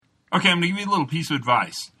Okay, I'm going to give you a little piece of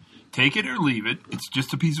advice. Take it or leave it. It's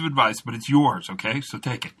just a piece of advice, but it's yours, okay? So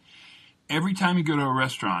take it. Every time you go to a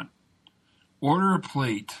restaurant, order a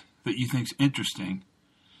plate that you think's interesting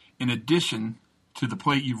in addition to the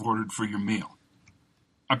plate you've ordered for your meal.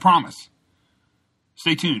 I promise.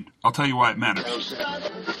 Stay tuned. I'll tell you why it matters.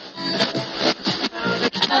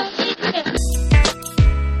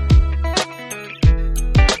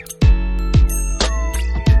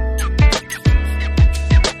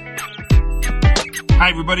 Hi,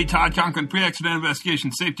 everybody. Todd Conklin, Pre-Accident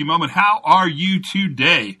Investigation Safety Moment. How are you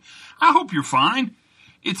today? I hope you're fine.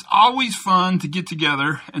 It's always fun to get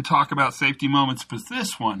together and talk about safety moments, but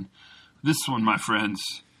this one, my friends,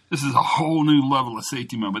 this is a whole new level of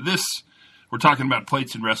safety moment. We're talking about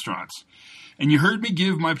plates in restaurants. And you heard me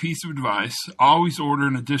give my piece of advice. Always order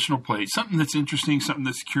an additional plate, something that's interesting, something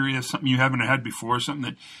that's curious, something you haven't had before,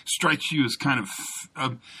 something that strikes you as kind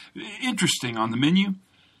of interesting on the menu.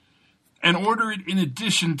 And order it in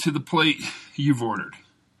addition to the plate you've ordered.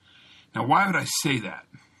 Now, why would I say that?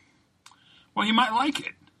 Well, you might like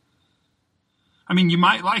it. I mean, you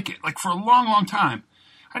might like it. Like, for a long, long time,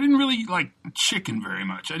 I didn't really like chicken very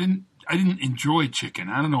much. I didn't enjoy chicken.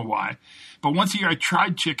 I don't know why. But once a year, I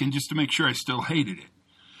tried chicken just to make sure I still hated it.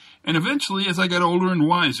 And eventually, as I got older and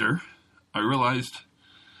wiser, I realized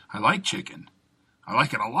I like chicken. I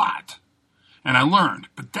like it a lot. And I learned,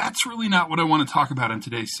 but that's really not what I want to talk about in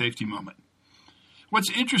today's safety moment.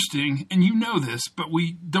 What's interesting, and you know this, but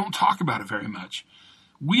we don't talk about it very much.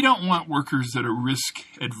 We don't want workers that are risk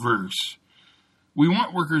adverse. We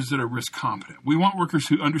want workers that are risk competent. We want workers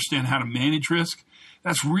who understand how to manage risk.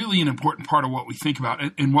 That's really an important part of what we think about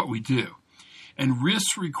and what we do. And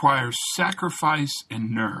risk requires sacrifice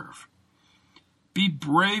and nerve. Be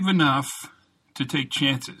brave enough to take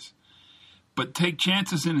chances, but take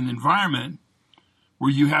chances in an environment where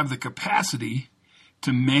you have the capacity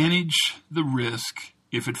to manage the risk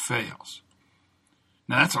if it fails.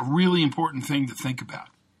 Now, that's a really important thing to think about,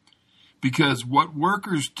 because what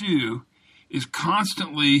workers do is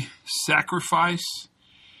constantly sacrifice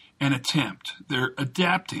and attempt. They're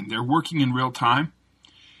adapting. They're working in real time,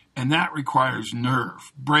 and that requires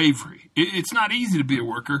nerve, bravery. It's not easy to be a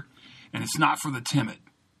worker, and it's not for the timid.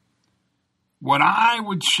 What I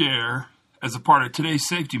would share as a part of today's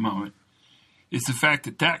safety moment is the fact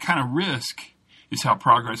that kind of risk is how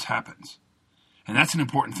progress happens. And that's an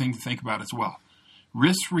important thing to think about as well.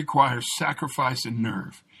 Risk requires sacrifice and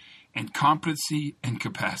nerve, and competency and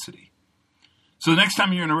capacity. So the next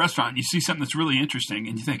time you're in a restaurant and you see something that's really interesting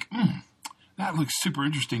and you think, that looks super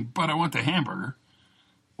interesting, but I want the hamburger,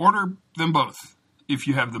 order them both if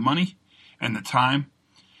you have the money and the time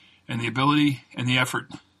and the ability and the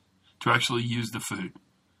effort to actually use the food.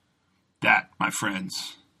 That, my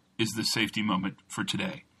friends, is the safety moment for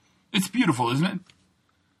today. It's beautiful, isn't it?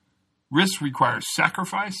 Risk requires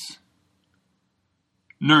sacrifice,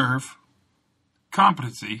 nerve,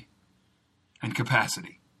 competency, and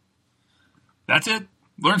capacity. That's it.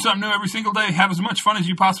 Learn something new every single day. Have as much fun as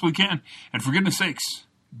you possibly can. And for goodness sakes,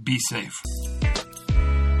 be safe.